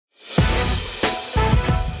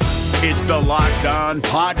It's the Locked On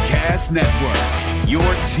Podcast Network, your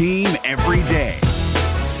team every day.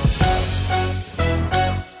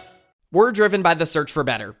 We're driven by the search for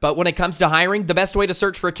better, but when it comes to hiring, the best way to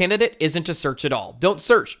search for a candidate isn't to search at all. Don't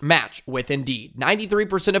search, match with Indeed.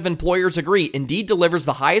 93% of employers agree Indeed delivers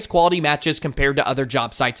the highest quality matches compared to other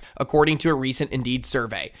job sites, according to a recent Indeed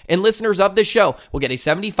survey. And listeners of this show will get a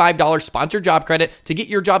 $75 sponsored job credit to get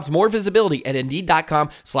your jobs more visibility at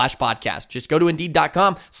Indeed.com/podcast. Just go to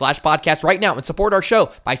Indeed.com/podcast right now and support our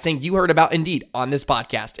show by saying you heard about Indeed on this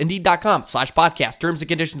podcast. Indeed.com/podcast. Terms and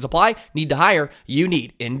conditions apply. Need to hire? You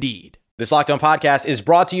need Indeed. This Locked On Podcast is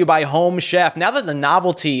brought to you by Home Chef. Now that the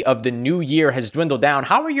novelty of the new year has dwindled down,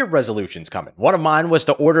 how are your resolutions coming? One of mine was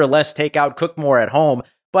to order less takeout, cook more at home,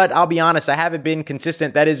 but I'll be honest, I haven't been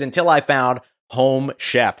consistent. That is until I found Home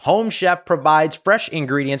Chef. Home Chef provides fresh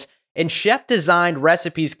ingredients and chef-designed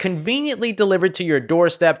recipes conveniently delivered to your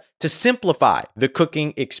doorstep to simplify the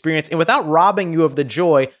cooking experience and without robbing you of the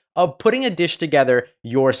joy of putting a dish together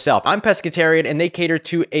yourself. I'm pescatarian and they cater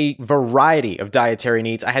to a variety of dietary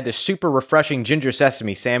needs. I had this super refreshing ginger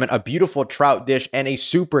sesame salmon, a beautiful trout dish, and a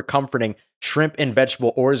super comforting shrimp and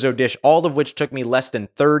vegetable orzo dish, all of which took me less than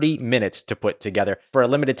 30 minutes to put together. For a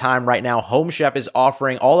limited time right now, Home Chef is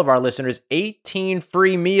offering all of our listeners 18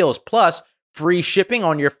 free meals plus free shipping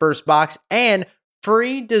on your first box and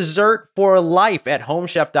free dessert for life at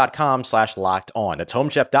homechef.com/locked on. That's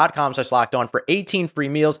homechef.com/locked on for 18 free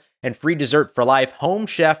meals and free dessert for life.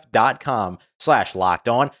 Homechef.com/locked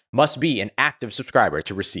on. Must be an active subscriber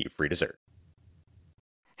to receive free dessert.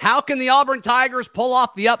 How can the Auburn Tigers pull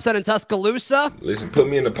off the upset in Tuscaloosa? Listen, put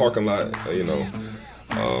me in the parking lot,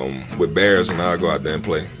 with Bears and I'll go out there and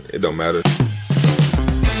play. It don't matter.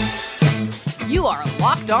 You are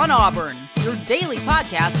Locked On Auburn, your daily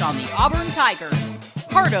podcast on the Auburn Tigers.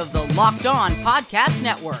 Part of the Locked On Podcast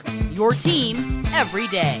Network, your team every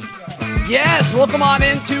day. Yes, welcome on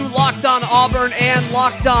into Locked On Auburn and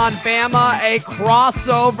Locked On Bama, a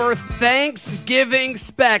crossover Thanksgiving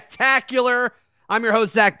spectacular. I'm your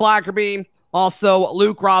host, Zach Blackerby. Also,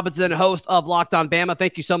 Luke Robinson, host of Locked On Bama.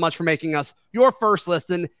 Thank you so much for making us your first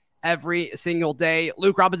listen every single day.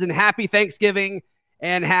 Luke Robinson, happy Thanksgiving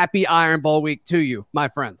and happy Iron Bowl week to you, my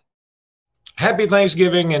friend. Happy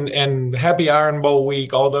Thanksgiving and happy Iron Bowl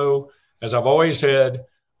week. Although, as I've always said,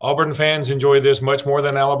 Auburn fans enjoy this much more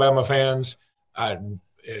than Alabama fans.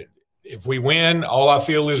 If we win, all I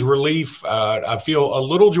feel is relief. I feel a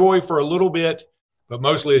little joy for a little bit, but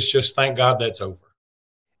mostly it's just thank God that's over.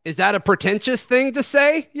 Is that a pretentious thing to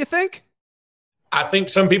say, you think? I think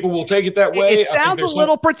some people will take it that way. It sounds a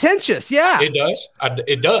little pretentious, yeah. It does.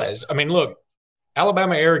 It does. I mean, look,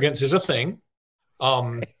 Alabama arrogance is a thing.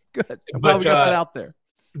 Good. I'm glad we got that out there.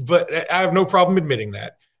 But I have no problem admitting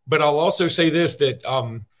that. But I'll also say this, that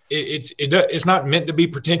it's not meant to be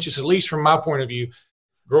pretentious, at least from my point of view.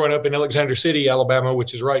 Growing up in Alexander City, Alabama,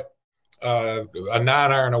 which is right a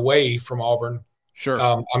 9-iron away from Auburn. Sure.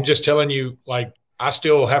 I'm just telling you, like, I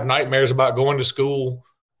still have nightmares about going to school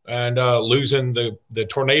and losing the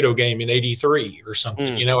tornado game in '83 or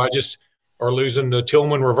something. Or losing the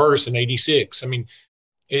Tillman reverse in '86. I mean,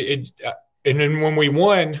 and then when we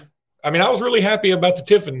won, I mean, I was really happy about the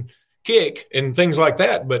Tiffin kick and things like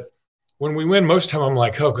that. But when we win, most of the time I'm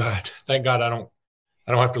like, oh God, thank God I don't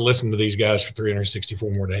have to listen to these guys for 364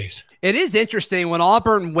 more days. It is interesting when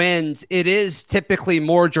Auburn wins. It is typically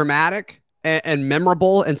more dramatic and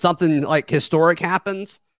memorable, and something like historic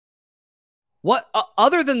happens. What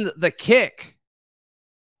other than the kick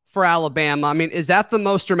for Alabama? I mean, is that the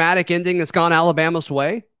most dramatic ending that's gone Alabama's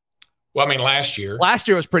way? Well, I mean, last year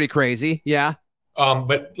was pretty crazy. Yeah.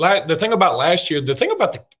 But the thing about last year,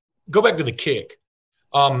 go back to the kick.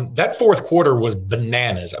 That fourth quarter was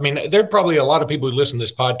bananas. I mean, there are probably a lot of people who listen to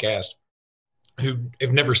this podcast who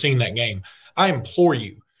have never seen that game. I implore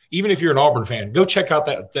you, even if you're an Auburn fan, go check out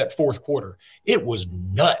that fourth quarter. It was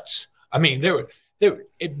nuts. I mean, there were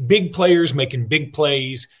big players making big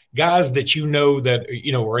plays, guys that that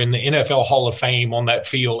are in the NFL Hall of Fame on that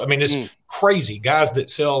field. I mean, it's crazy. Guys that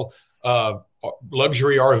sell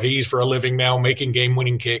luxury RVs for a living now, making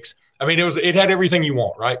game-winning kicks. I mean, it had everything you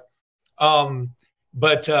want, right?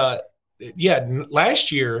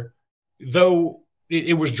 Last year, though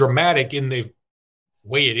it was dramatic in the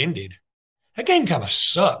way it ended, that game kind of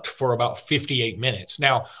sucked for about 58 minutes.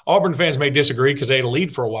 Now, Auburn fans may disagree because they had a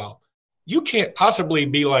lead for a while. You can't possibly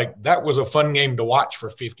be like, that was a fun game to watch for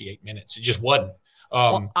 58 minutes. It just wasn't.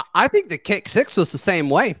 I think the kick six was the same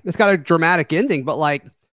way. It's got a dramatic ending, but like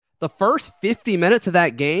the first 50 minutes of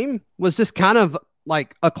that game was just kind of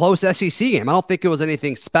like a close SEC game. I don't think it was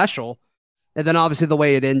anything special. And then obviously the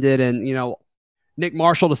way it ended, and, Nick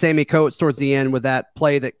Marshall to Sammy Coates towards the end with that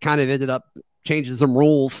play that kind of ended up changing some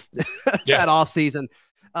rules that offseason.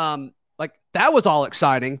 Like that was all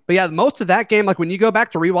exciting. But yeah, most of that game, like when you go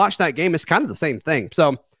back to rewatch that game, it's kind of the same thing.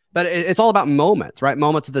 So, but it's all about moments, right?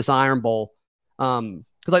 Moments of this Iron Bowl. Because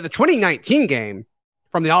like the 2019 game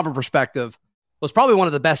from the Auburn perspective was probably one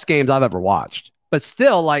of the best games I've ever watched. But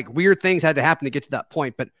still, like weird things had to happen to get to that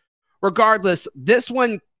point. But regardless, this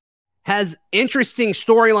one has interesting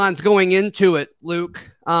storylines going into it,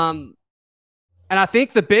 Luke. And I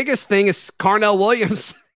think the biggest thing is Carnell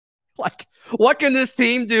Williams. Like, what can this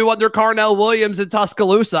team do under Carnell Williams in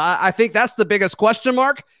Tuscaloosa? I think that's the biggest question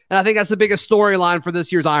mark, and I think that's the biggest storyline for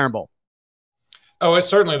this year's Iron Bowl. Oh, it's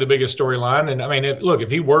certainly the biggest storyline. And I mean, look, if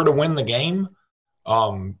he were to win the game, I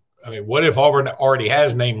mean, what if Auburn already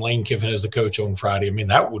has named Lane Kiffin as the coach on Friday? I mean,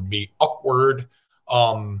 that would be awkward.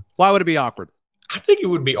 Why would it be awkward? I think it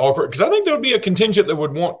would be awkward because I think there would be a contingent that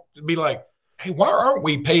would want to be like, hey, why aren't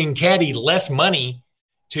we paying Caddy less money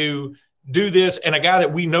to do this and a guy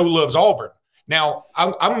that we know loves Auburn? Now,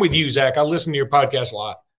 I'm with you, Zach. I listen to your podcast a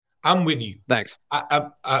lot. I'm with you. Thanks.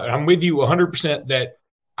 I'm with you 100% that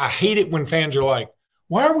I hate it when fans are like,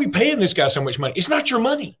 why are we paying this guy so much money? It's not your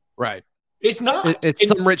money. Right. It's not. It's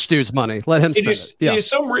some rich dude's money. Let him spend it. It is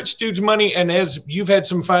some rich dude's money. And as you've had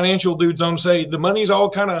some financial dudes on say, the money's all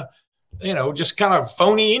kind of, just kind of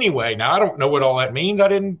phony anyway. Now, I don't know what all that means. I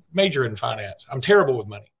didn't major in finance. I'm terrible with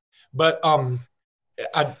money. But don't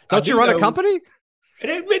you run a company?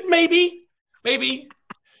 Maybe.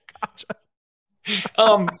 Gotcha.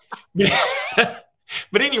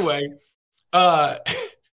 But anyway, I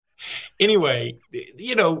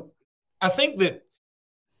think that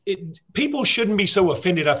people shouldn't be so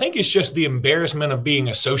offended. I think it's just the embarrassment of being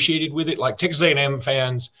associated with it, like Texas A&M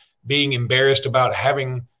fans being embarrassed about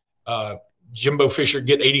having Jimbo Fisher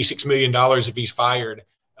get $86 million if he's fired.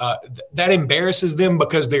 That embarrasses them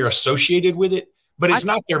because they're associated with it, but it's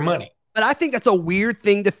not their money. But I think that's a weird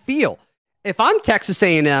thing to feel. If I'm Texas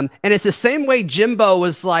A&M, and it's the same way Jimbo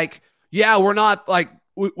was like, yeah, we're not like,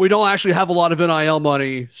 we don't actually have a lot of NIL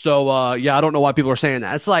money. So, I don't know why people are saying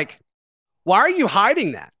that. It's like, why are you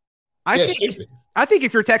hiding that? I think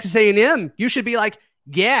if you're Texas A&M, you should be like,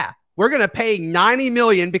 yeah, we're going to pay $90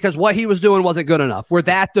 million because what he was doing wasn't good enough. We're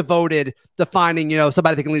that devoted to finding,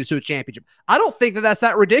 somebody that can lead us to a championship. I don't think that that's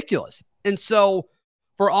that ridiculous. And so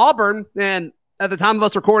for Auburn, and at the time of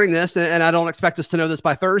us recording this, and I don't expect us to know this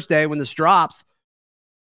by Thursday when this drops,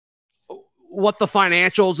 what the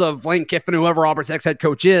financials of Lane Kiffin, whoever Auburn's ex-head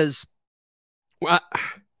coach is,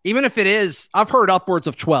 even if it is, I've heard upwards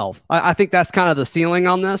of 12. I think that's kind of the ceiling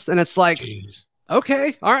on this. And it's like, Jeez.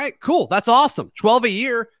 Okay, all right, cool. That's awesome. 12 a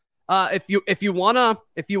year. If you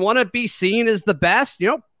wanna be seen as the best,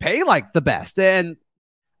 pay like the best. And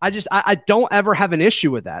I don't ever have an issue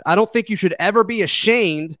with that. I don't think you should ever be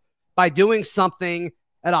ashamed by doing something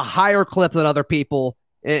at a higher clip than other people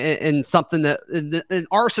in something that in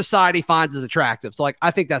our society finds as attractive. So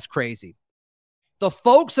I think that's crazy. The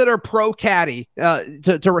folks that are pro caddy,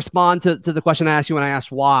 to respond to the question I asked you when I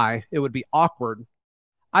asked why it would be awkward,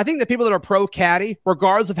 I think the people that are pro caddy,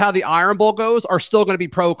 regardless of how the Iron Bowl goes, are still going to be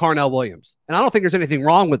pro Carnell Williams. And I don't think there's anything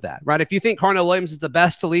wrong with that, right? If you think Carnell Williams is the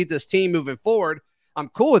best to lead this team moving forward, I'm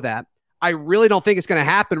cool with that. I really don't think it's going to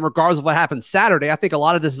happen regardless of what happens Saturday. I think a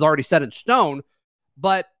lot of this is already set in stone,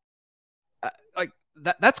 but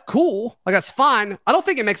that's cool. Like, that's fine. I don't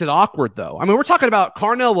think it makes it awkward, though. I mean, we're talking about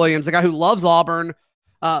Carnell Williams, a guy who loves Auburn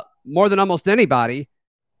more than almost anybody.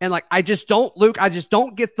 And I just don't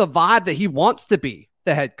get the vibe that he wants to be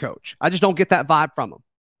the head coach. I just don't get that vibe from him.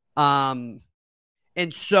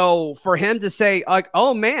 And so for him to say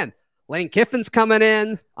oh man, Lane Kiffin's coming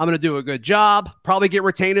in, I'm going to do a good job, probably get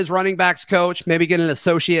retained as running backs coach, maybe get an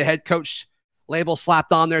associate head coach label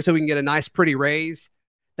slapped on there so we can get a nice, pretty raise.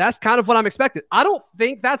 That's kind of what I'm expecting. I don't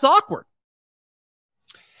think that's awkward.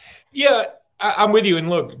 Yeah, I'm with you. And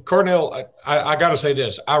look, Carnell, I got to say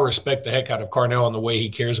this. I respect the heck out of Carnell and the way he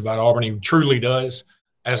cares about Auburn. He truly does.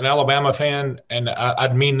 As an Alabama fan, and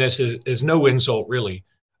I'd mean this as no insult, really,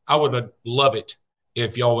 I would love it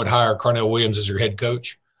if y'all would hire Carnell Williams as your head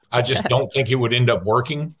coach. I just don't think it would end up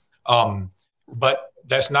working. But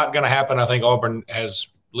that's not going to happen. I think Auburn has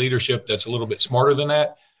leadership that's a little bit smarter than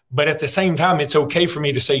that. But at the same time, it's okay for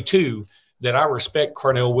me to say, too, that I respect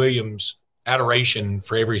Carnell Williams' adoration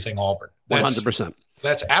for everything Auburn. 100%.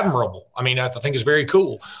 That's admirable. I mean, I think it's very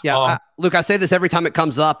cool. Yeah, Luke, I say this every time it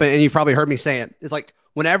comes up, and you've probably heard me say it. It's like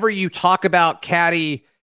whenever you talk about Caddy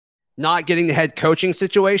not getting the head coaching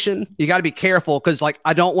situation, you got to be careful because,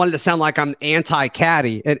 I don't want it to sound like I'm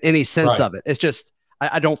anti-Caddy in any sense of it. It's just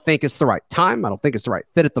I don't think it's the right time. I don't think it's the right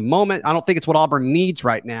fit at the moment. I don't think it's what Auburn needs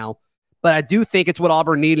right now. but I do think it's what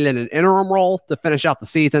Auburn needed in an interim role to finish out the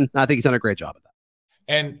season. And I think he's done a great job of that.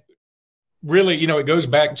 And really, it goes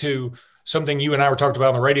back to something you and I were talking about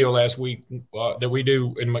on the radio last week that we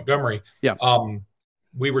do in Montgomery. Yeah.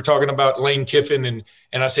 We were talking about Lane Kiffin, and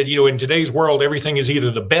I said, in today's world, everything is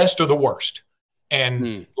either the best or the worst.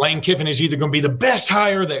 And Lane Kiffin is either going to be the best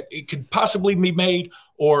hire that it could possibly be made,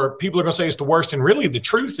 or people are going to say it's the worst. And really, the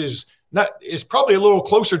truth is probably a little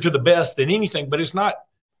closer to the best than anything, but it's not.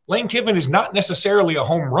 Lane Kiffin is not necessarily a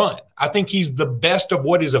home run. I think he's the best of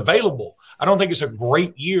what is available. I don't think it's a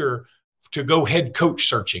great year to go head coach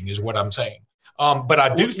searching, is what I'm saying. But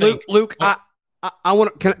I do think Luke, I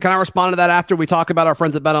want to. Can I respond to that after we talk about our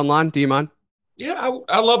friends at Bet Online? Do you mind? Yeah,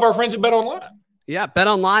 I love our friends at Bet Online. Yeah, Bet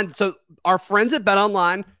Online. So our friends at Bet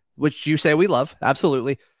Online, which you say we love,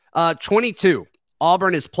 absolutely. 22.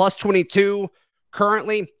 Auburn is plus 22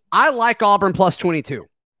 currently. I like Auburn plus 22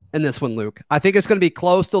 in this one, Luke. I think it's going to be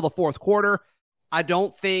close till the fourth quarter. I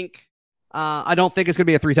don't think it's going to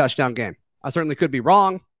be a 3-touchdown game. I certainly could be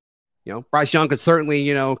wrong. Bryce Young could certainly,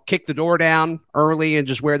 kick the door down early and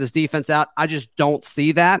just wear this defense out. I just don't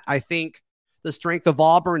see that. I think the strength of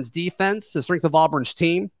Auburn's defense, the strength of Auburn's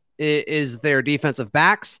team is their defensive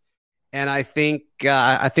backs. And I think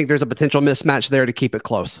there's a potential mismatch there to keep it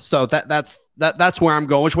close. So that's where I'm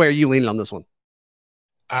going. Which way are you leaning on this one?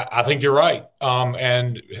 I think you're right.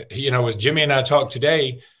 And as Jimmy and I talked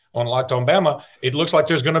today on Locked On Bama, it looks like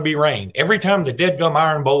there's going to be rain. Every time the Dead Gum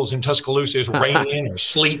Iron Bowls in Tuscaloosa is raining or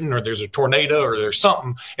sleeting or there's a tornado or there's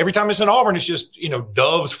something, every time it's in Auburn, it's just,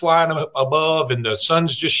 doves flying above and the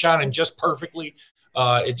sun's just shining just perfectly.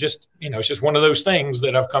 It's just one of those things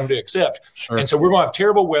that I've come to accept. Sure. And so we're going to have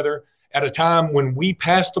terrible weather at a time when we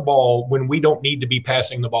pass the ball when we don't need to be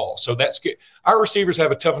passing the ball. So that's good. Our receivers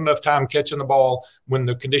have a tough enough time catching the ball when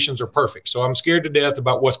the conditions are perfect. So I'm scared to death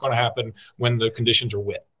about what's going to happen when the conditions are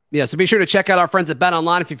wet. Yeah, so be sure to check out our friends at Bet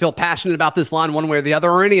Online if you feel passionate about this line one way or the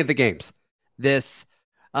other, or any of the games this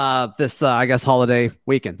holiday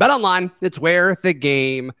weekend. Bet Online, it's where the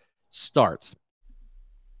game starts.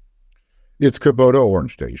 It's Kubota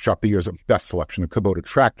Orange Day. Shop the year's best selection of Kubota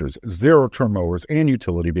tractors, zero-turn mowers, and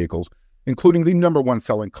utility vehicles, including the #1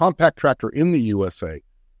 selling compact tractor in the USA.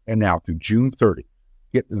 And now through June 30,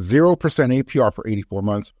 get 0% APR for 84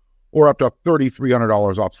 months or up to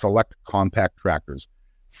 $3,300 off select compact tractors.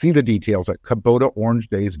 See the details at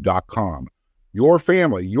KubotaOrangeDays.com. Your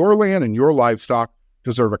family, your land, and your livestock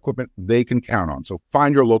deserve equipment they can count on. So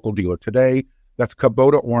find your local dealer today. That's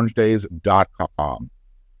KubotaOrangeDays.com.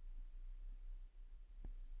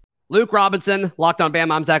 Luke Robinson, Locked On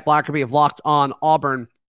Bama. I'm Zach Blackerby of Locked On Auburn.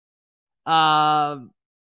 I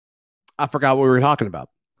forgot what we were talking about.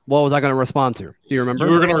 What was I going to respond to? Do you remember?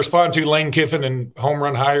 You were going to respond to Lane Kiffin and home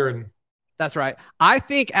run hire. And that's right. I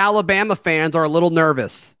think Alabama fans are a little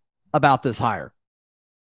nervous about this hire.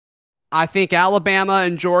 I think Alabama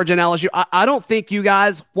and Georgia and LSU, I don't think you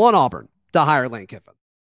guys want Auburn to hire Lane Kiffin.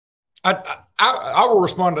 I will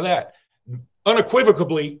respond to that.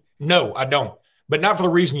 Unequivocally, no, I don't. But not for the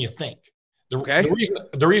reason you think.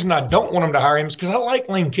 The reason I don't want him to hire him is because I like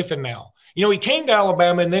Lane Kiffin now. He came to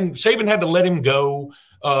Alabama and then Saban had to let him go.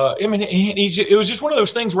 It was just one of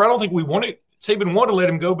those things where I don't think Saban wanted to let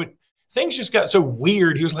him go, but things just got so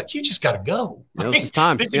weird. He was like, you just got to go. It was his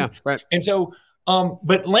time. Right. And so,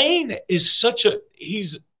 but Lane is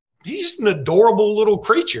he's just an adorable little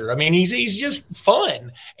creature. I mean, he's just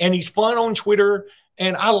fun, and he's fun on Twitter,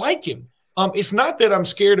 and I like him. It's not that I'm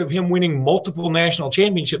scared of him winning multiple national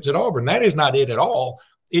championships at Auburn. That is not it at all.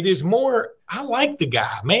 It is more, I like the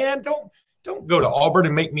guy, man. Don't go to Auburn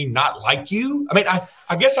and make me not like you. I mean,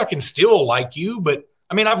 I guess I can still like you, but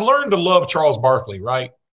I mean, I've learned to love Charles Barkley,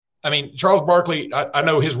 right? I mean, Charles Barkley, I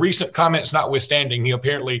know his recent comments notwithstanding, he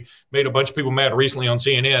apparently made a bunch of people mad recently on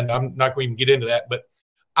CNN. I'm not going to even get into that, but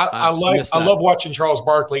I love watching Charles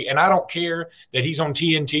Barkley, and I don't care that he's on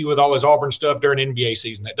TNT with all his Auburn stuff during NBA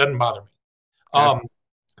season. That doesn't bother me.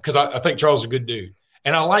 Because I think Charles is a good dude.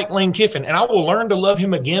 And I like Lane Kiffin, and I will learn to love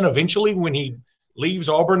him again eventually when he leaves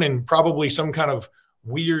Auburn in probably some kind of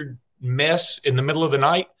weird mess in the middle of the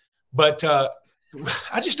night. But I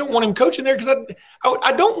just don't want him coaching there because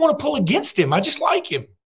I don't want to pull against him. I just like him.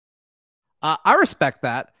 I respect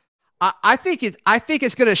that. I think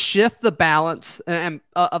it's going to shift the balance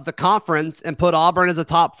of the conference and put Auburn as a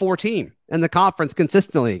top 4 team in the conference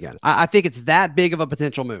consistently again. I think it's that big of a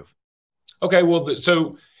potential move. Okay, well,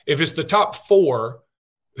 so if it's the top 4,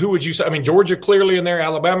 who would you say? I mean, Georgia clearly in there,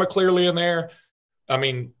 Alabama clearly in there. I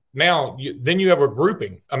mean, now then you have a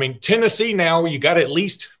grouping. I mean, Tennessee now you got at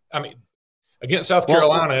least. I mean, against South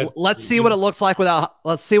Carolina. Let's see what it looks like without.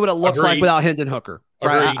 Let's see what it looks like without Hendon Hooker.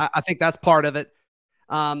 Right, I think that's part of it.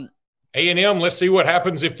 A&M, let's see what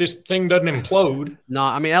happens if this thing doesn't implode. No,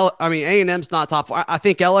 I mean A&M's not top 4. I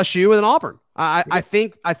think LSU and Auburn. I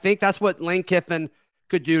think that's what Lane Kiffin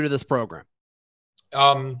could do to this program.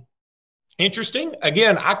 Interesting.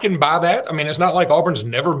 Again, I can buy that. I mean, it's not like Auburn's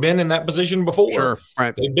never been in that position before. Sure,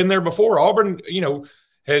 right. They've been there before. Auburn,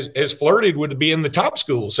 has flirted with being the top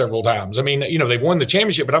school several times. I mean, they've won the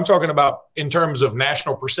championship, but I'm talking about in terms of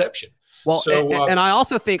national perception. Well, and I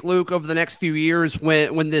also think, Luke, over the next few years,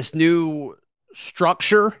 when this new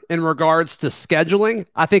structure in regards to scheduling,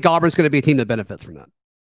 I think Auburn's going to be a team that benefits from that.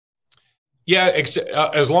 Yeah,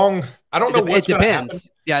 as long – I don't know what's going to happen.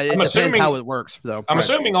 Yeah, it depends how it works, though. I'm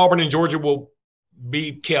assuming Auburn and Georgia will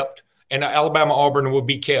be kept, and Alabama-Auburn will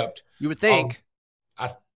be kept. You would think.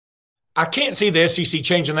 I can't see the SEC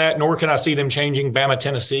changing that, nor can I see them changing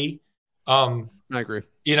Bama-Tennessee. I agree.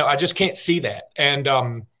 I just can't see that. And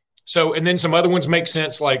and then some other ones make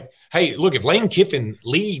sense, like, hey, look, if Lane Kiffin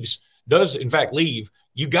does in fact leave,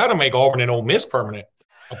 you got to make Auburn and Ole Miss permanent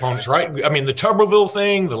opponents, right? I mean, the Tuberville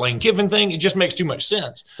thing, the Lane Kiffin thing, it just makes too much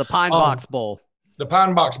sense. The Pine Box Bowl. The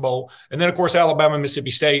Pine Box Bowl. And then, of course, Alabama and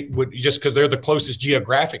Mississippi State would, just because they're the closest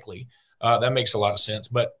geographically. That makes a lot of sense.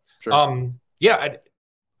 But, sure.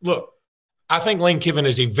 Look, I think Lane Kiffin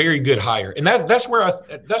is a very good hire. And that's where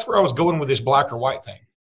I was going with this black or white thing.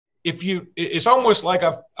 It's almost like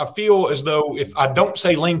I feel as though if I don't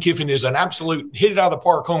say Lane Kiffin is an absolute hit it out of the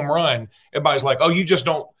park home run, everybody's like, oh, you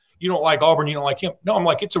don't like Auburn, you don't like him. No, I'm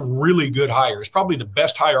like, it's a really good hire. It's probably the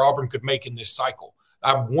best hire Auburn could make in this cycle.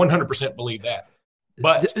 I 100% believe that.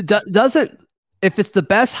 But if it's the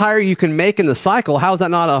best hire you can make in the cycle, how is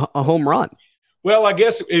that not a home run? Well, I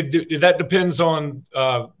guess that depends on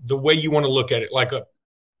the way you want to look at it.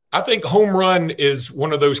 I think home run is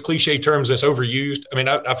one of those cliche terms that's overused. I mean,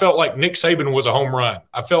 I felt like Nick Saban was a home run.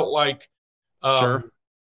 I felt like, sure.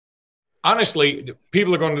 Honestly,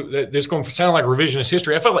 people are this is going to sound like revisionist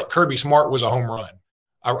history. I felt like Kirby Smart was a home run.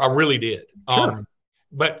 I really did. Sure.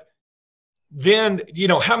 But then,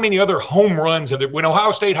 how many other home runs have there? When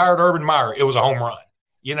Ohio State hired Urban Meyer, it was a home run,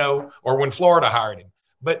 or when Florida hired him.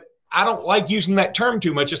 But I don't like using that term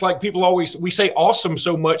too much. It's like we say awesome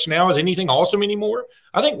so much now. Is anything awesome anymore?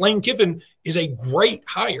 I think Lane Kiffin is a great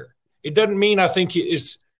hire. It doesn't mean I think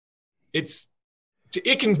it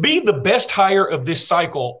can be the best hire of this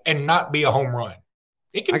cycle and not be a home run.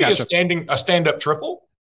 It can be a stand-up triple.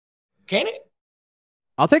 Can it?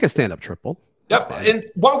 I'll take a stand-up triple. And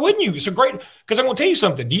why wouldn't you? It's a great – because I'm going to tell you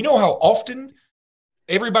something. Do you know how often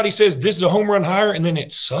everybody says this is a home run hire and then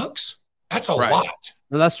it sucks? That's a lot.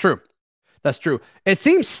 No, that's true. That's true. It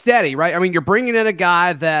seems steady, right? I mean, you're bringing in a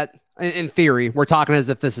guy that, in theory, we're talking as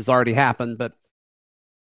if this has already happened, but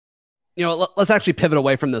let's actually pivot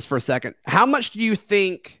away from this for a second. How much do you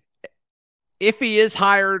think, if he is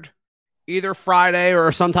hired either Friday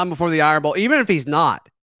or sometime before the Iron Bowl, even if he's not,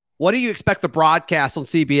 what do you expect the broadcast on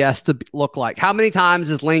CBS to look like? How many times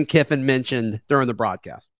is Lane Kiffin mentioned during the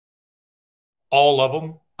broadcast? All of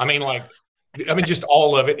them. Just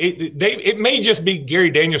all of it. It may just be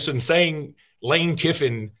Gary Danielson saying Lane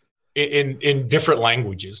Kiffin in different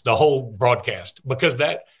languages, the whole broadcast, because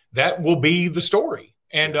that will be the story.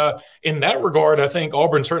 And in that regard, I think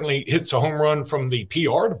Auburn certainly hits a home run from the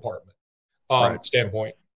PR department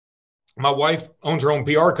standpoint. My wife owns her own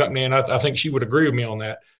PR company, and I think she would agree with me on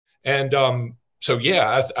that. And I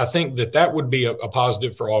think that would be a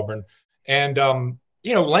positive for Auburn. And,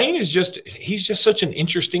 Lane he's just such an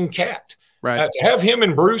interesting cat. Right. To have him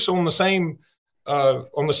and Bruce on the same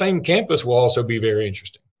campus will also be very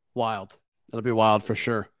interesting. Wild. That'll be wild for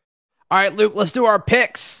sure. All right, Luke, let's do our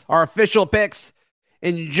picks, our official picks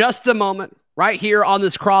in just a moment, right here on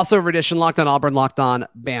this crossover edition, Locked on Auburn, Locked on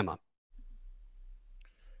Bama.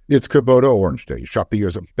 It's Kubota Orange Day. Shop the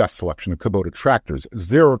year's best selection of Kubota tractors,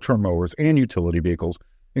 zero-turn mowers, and utility vehicles,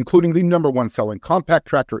 including the #1 selling compact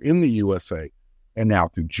tractor in the USA. And now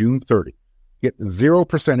through June 30. Get 0%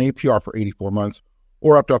 APR for 84 months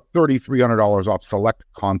or up to $3,300 off select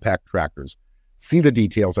compact tractors. See the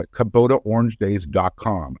details at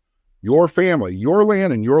KubotaOrangeDays.com. Your family, your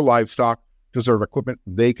land, and your livestock deserve equipment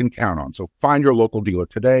they can count on. So find your local dealer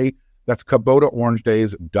today. That's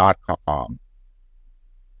KubotaOrangeDays.com.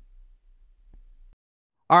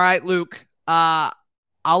 All right, Luke, I'll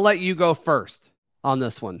let you go first on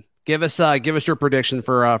this one. Give us your prediction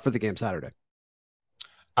for the game Saturday.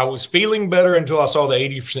 I was feeling better until I saw the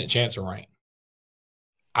 80% chance of rain.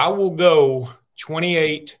 I will go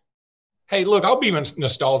 28. Hey, look, I'll be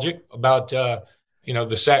nostalgic about, the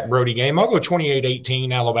Sack Brody game. I'll go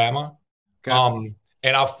 28-18 Alabama. Okay.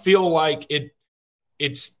 And I feel like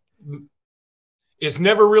it's it's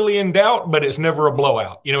never really in doubt, but it's never a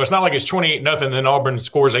blowout. It's not like it's 28-0, then Auburn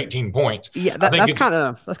scores 18 points. Yeah, that's kind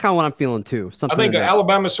of what I'm feeling too. I think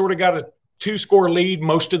Alabama sort of got a 2-score lead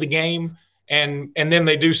most of the game, and then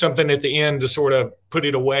they do something at the end to sort of put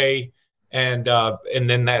it away, and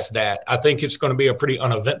then that's that. I think it's going to be a pretty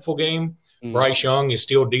uneventful game. Bryce Young is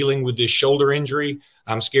still dealing with this shoulder injury.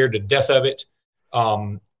 I'm scared to death of it.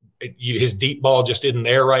 His deep ball just isn't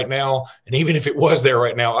there right now. And even if it was there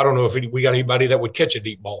right now, I don't know if we got anybody that would catch a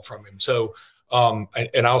deep ball from him. So,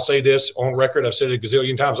 and I'll say this on record, I've said it a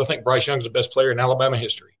gazillion times. I think Bryce Young's the best player in Alabama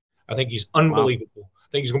history. I think he's unbelievable. Wow. I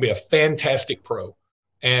think he's going to be a fantastic pro.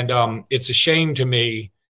 And it's a shame to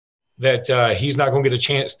me that he's not going to get a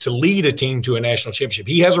chance to lead a team to a national championship.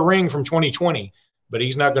 He has a ring from 2020, but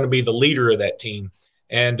he's not going to be the leader of that team.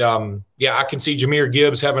 And, I can see Jahmyr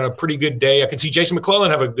Gibbs having a pretty good day. I can see Jason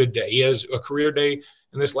McClellan have a good day. He has a career day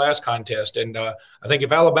in this last contest. And I think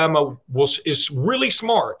if Alabama is really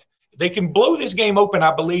smart, they can blow this game open,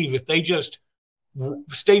 I believe, if they just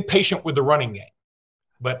stay patient with the running game.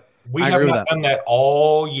 But we have not done that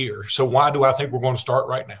all year. So why do I think we're going to start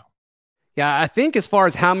right now? Yeah, I think as far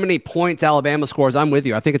as how many points Alabama scores, I'm with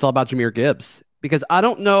you. I think it's all about Jahmyr Gibbs because I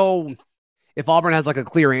don't know if Auburn has like a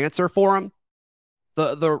clear answer for him.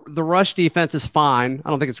 The rush defense is fine. I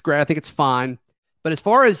don't think it's great. I think it's fine. But as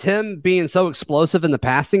far as him being so explosive in the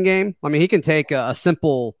passing game, I mean, he can take a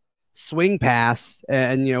simple swing pass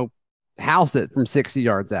and house it from 60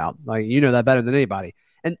 yards out. Like, that better than anybody.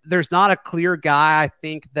 And there's not a clear guy, I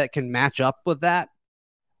think, that can match up with that.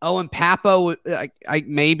 Owen Papo,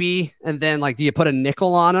 maybe. And then, do you put a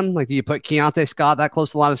nickel on him? Do you put Keontae Scott that close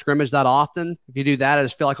to the line of scrimmage that often? If you do that, I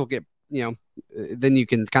just feel like we'll get, then you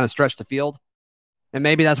can kind of stretch the field. And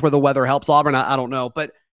maybe that's where the weather helps Auburn. I don't know.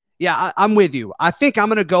 But, yeah, I'm with you. I think I'm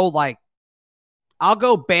going to go I'll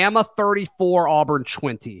go Bama 34, Auburn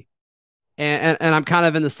 20. And I'm kind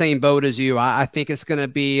of in the same boat as you. I think it's going to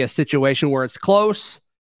be a situation where it's close,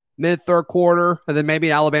 mid-third quarter, and then maybe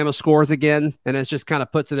Alabama scores again, and it just kind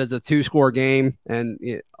of puts it as a 2-score game, and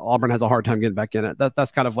Auburn has a hard time getting back in it.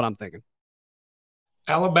 That's kind of what I'm thinking.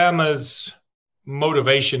 Alabama's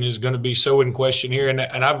motivation is going to be so in question here,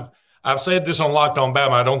 and I've said this on Locked On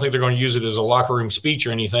Bama. I don't think they're going to use it as a locker room speech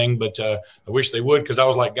or anything, but I wish they would because I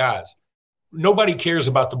was like, guys, nobody cares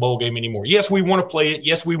about the bowl game anymore. Yes, we want to play it.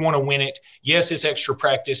 Yes, we want to win it. Yes, it's extra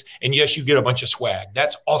practice. And yes, you get a bunch of swag.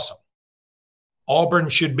 That's awesome. Auburn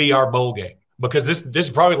should be our bowl game because this is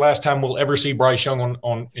probably the last time we'll ever see Bryce Young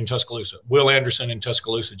in Tuscaloosa, Will Anderson in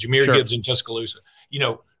Tuscaloosa, Jahmyr Gibbs in Tuscaloosa,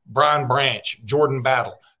 Brian Branch, Jordan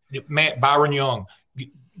Battle, Byron Young.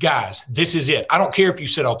 Guys, this is it. I don't care if you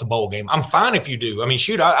sit out the bowl game. I'm fine if you do. I mean,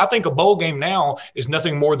 shoot, I think a bowl game now is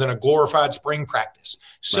nothing more than a glorified spring practice.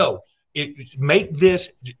 So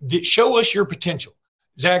show us your potential.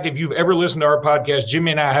 Zach, if you've ever listened to our podcast,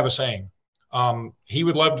 Jimmy and I have a saying. He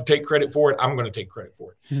would love to take credit for it. I'm going to take credit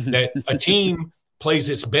for it. That a team plays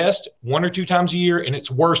its best 1 or 2 times a year and its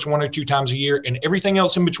worst 1 or 2 times a year, and everything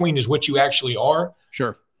else in between is what you actually are.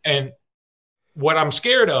 Sure. And what I'm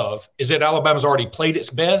scared of is that Alabama's already played its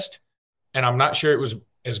best, and I'm not sure it was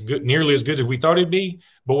nearly as good as we thought it'd be.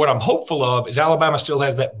 But what I'm hopeful of is Alabama still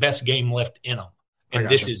has that best game left in them, and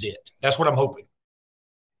this is it. That's what I'm hoping.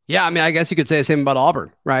 Yeah, I mean, I guess you could say the same about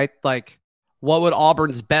Auburn, right? What would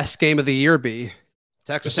Auburn's best game of the year be?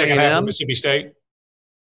 Texas A&M? Mississippi State?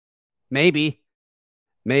 Maybe.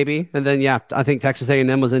 And then, I think Texas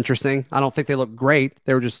A&M was interesting. I don't think they looked great.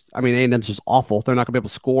 They were just, A&M's just awful. They're not going to be able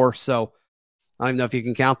to score, so I don't even know if you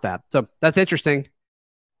can count that. So that's interesting.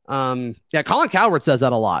 Colin Cowherd says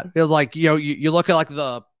that a lot. It's like, you look at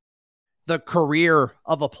the career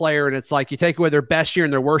of a player and it's like you take away their best year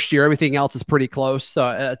and their worst year. Everything else is pretty close. So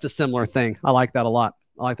it's a similar thing. I like that a lot.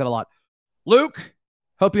 Luke,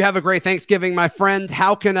 hope you have a great Thanksgiving, my friend.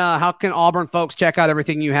 How can Auburn folks check out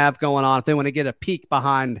everything you have going on if they want to get a peek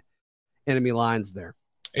behind enemy lines there?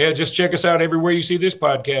 Yeah, just check us out everywhere you see this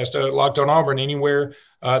podcast, Locked on Auburn, anywhere.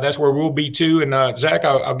 That's where we'll be too. And Zach,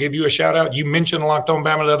 I'll give you a shout out. You mentioned Locked on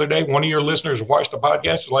Bama the other day. One of your listeners watched the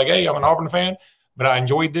podcast. Was like, hey, I'm an Auburn fan, but I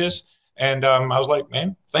enjoyed this. And I was like,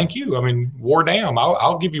 man, thank you. War damn.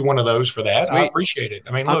 I'll give you one of those for that. Sweet. I appreciate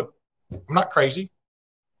it. Look, I'm not crazy.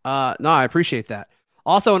 No, I appreciate that.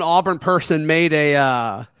 Also, an Auburn person made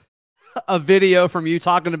a video from you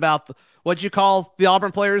talking about what you call the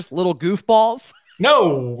Auburn players, little goofballs.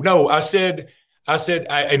 No. I said,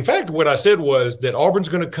 in fact, what I said was that Auburn's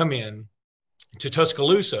going to come in to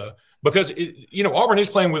Tuscaloosa because, Auburn is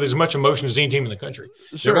playing with as much emotion as any team in the country.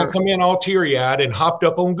 Sure. They're going to come in all teary-eyed and hopped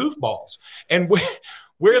up on goofballs. And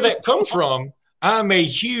where that comes from, I'm a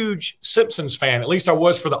huge Simpsons fan. At least I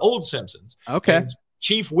was for the old Simpsons. Okay. And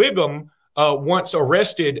Chief Wiggum once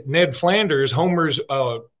arrested Ned Flanders, Homer's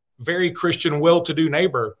very Christian, well-to-do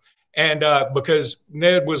neighbor, and because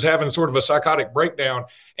Ned was having sort of a psychotic breakdown,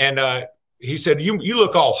 and he said, you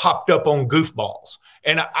look all hopped up on goofballs.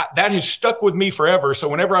 And that has stuck with me forever. So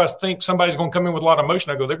whenever I think somebody's going to come in with a lot of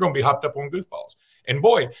emotion, I go, they're going to be hopped up on goofballs. And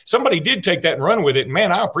boy, somebody did take that and run with it. And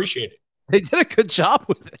man, I appreciate it. They did a good job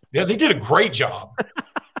with it. Yeah, they did a great job.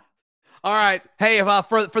 All right. Hey,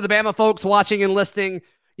 for the Bama folks watching and listening,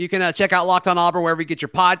 you can check out Locked on Auburn wherever you get your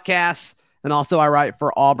podcasts. And also I write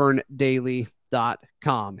for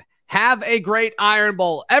auburndaily.com. Have a great Iron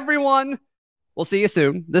Bowl, everyone. We'll see you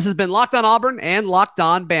soon. This has been Locked on Auburn and Locked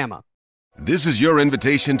on Bama. This is your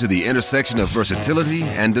invitation to the intersection of versatility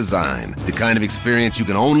and design. The kind of experience you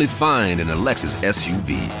can only find in a Lexus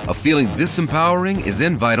SUV. A feeling this empowering is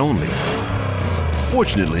invite only.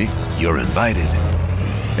 Fortunately, you're invited.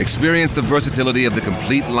 Experience the versatility of the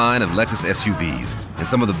complete line of Lexus SUVs and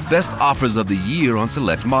some of the best offers of the year on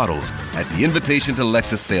select models at the Invitation to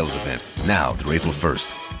Lexus sales event, now through April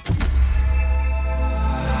 1st.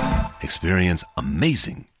 Experience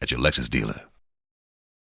amazing at your Lexus dealer.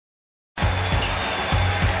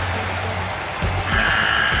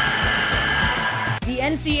 The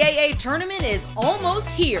NCAA tournament is almost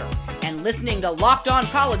here, and listening to Locked On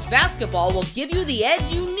College Basketball will give you the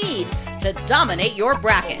edge you need to dominate your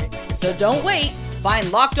bracket. So don't wait.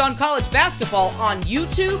 Find Locked On College Basketball on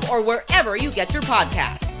YouTube or wherever you get your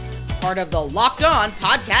podcasts. Part of the Locked On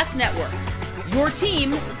Podcast Network. Your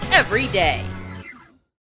team every day.